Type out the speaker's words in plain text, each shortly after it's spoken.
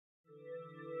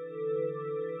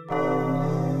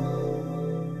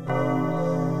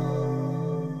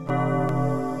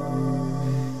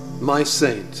My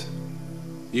saint,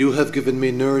 you have given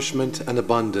me nourishment and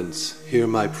abundance. Hear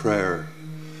my prayer.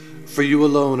 For you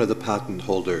alone are the patent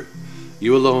holder.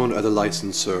 You alone are the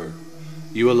licensor.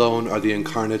 You alone are the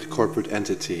incarnate corporate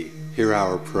entity. Hear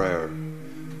our prayer.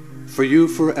 For you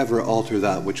forever alter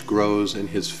that which grows in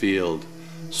his field,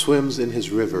 swims in his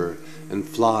river, and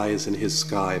flies in his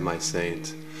sky, my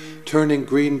saint, turning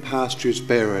green pastures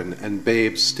barren and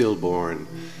babes stillborn.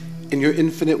 In your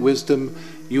infinite wisdom,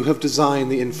 you have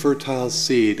designed the infertile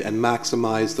seed and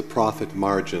maximized the profit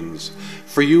margins.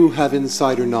 For you have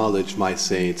insider knowledge, my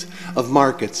saint, of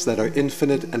markets that are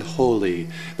infinite and holy,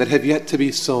 that have yet to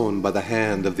be sown by the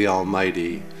hand of the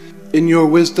Almighty. In your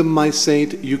wisdom, my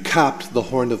saint, you capped the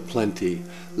horn of plenty,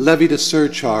 levied a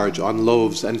surcharge on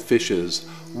loaves and fishes,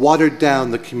 watered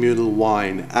down the communal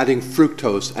wine, adding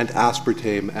fructose and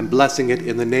aspartame, and blessing it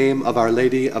in the name of Our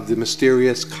Lady of the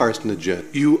mysterious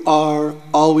carcinogen. You are,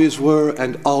 always were,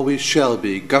 and always shall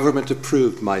be government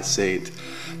approved, my saint.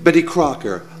 Betty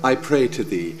Crocker, I pray to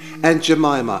thee. Aunt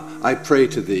Jemima, I pray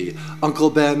to thee. Uncle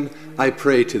Ben, I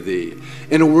pray to thee.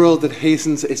 In a world that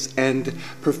hastens its end,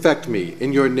 perfect me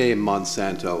in your name,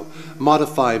 Mon-santo.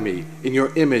 Modify me in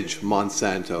your image,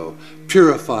 Mon-santo.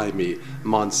 Purify me,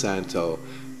 Mon-santo.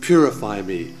 Purify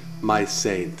me, my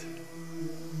saint.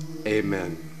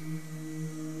 Amen.